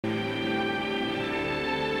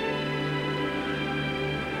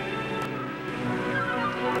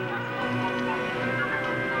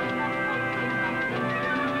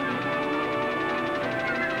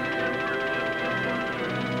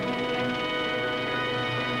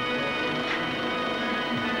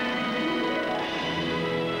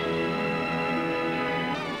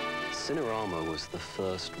Cinerama was the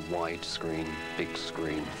first widescreen,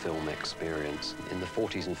 big-screen film experience. In the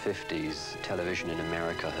 40s and 50s, television in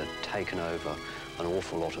America had taken over an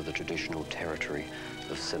awful lot of the traditional territory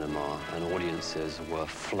of cinema, and audiences were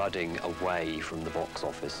flooding away from the box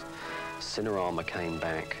office. Cinerama came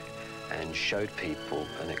back and showed people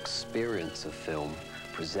an experience of film,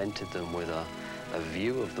 presented them with a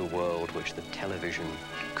view of the world which the television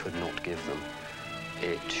could not give them.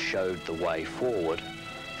 It showed the way forward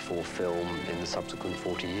for film in the subsequent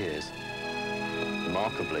 40 years.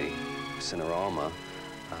 Remarkably, Cinerama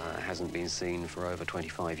hasn't been seen for over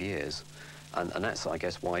 25 years. And that's, I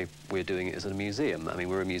guess, why we're doing it as a museum. I mean,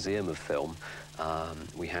 we're a museum of film.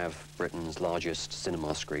 We have Britain's largest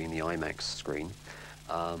cinema screen, the IMAX screen.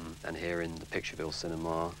 And here in the Pictureville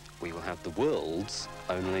Cinema, we will have the world's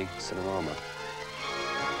only Cinerama.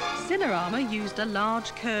 Cinerama used a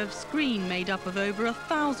large curved screen made up of over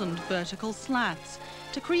 1,000 vertical slats.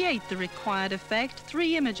 To create the required effect,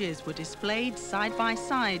 3 images were displayed side by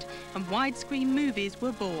side and widescreen movies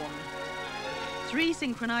were born. 3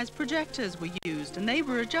 synchronized projectors were used and they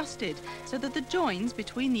were adjusted so that the joins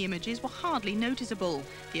between the images were hardly noticeable.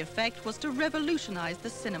 The effect was to revolutionize the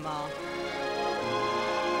cinema.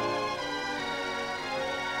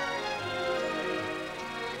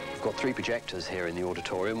 We've got 3 projectors here in the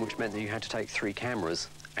auditorium, which meant that you had to take 3 cameras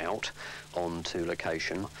out onto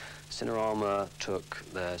location. Cinerama took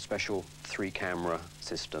their special 3-camera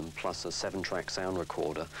system plus a 7-track sound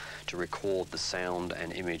recorder to record the sound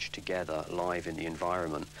and image together live in the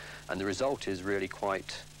environment. And the result is really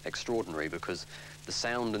quite extraordinary because the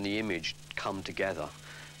sound and the image come together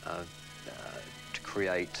to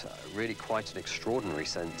create really quite an extraordinary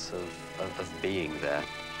sense of being there.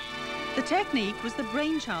 The technique was the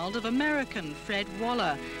brainchild of American Fred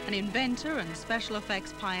Waller, an inventor and special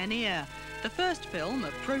effects pioneer. The first film,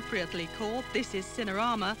 appropriately called This Is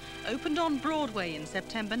Cinerama, opened on Broadway in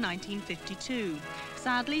September 1952.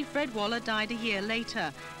 Sadly, Fred Waller died a year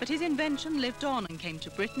later, but his invention lived on and came to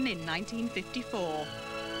Britain in 1954.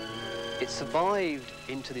 It survived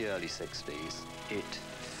into the early 60s. It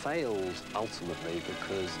failed ultimately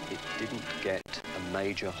because it didn't get a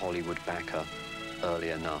major Hollywood backer early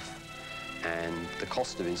enough. And the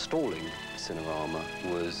cost of installing Cinerama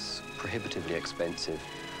was prohibitively expensive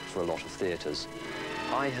for a lot of theatres.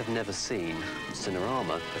 I have never seen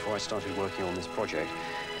Cinerama before I started working on this project.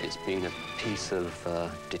 It's been a piece of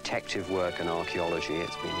detective work and archaeology.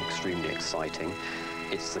 It's been extremely exciting.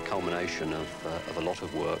 It's the culmination of a lot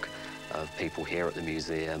of work of people here at the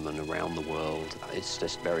museum and around the world. It's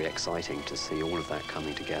just very exciting to see all of that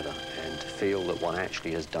coming together and to feel that one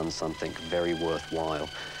actually has done something very worthwhile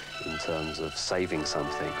in terms of saving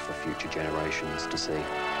something for future generations to see.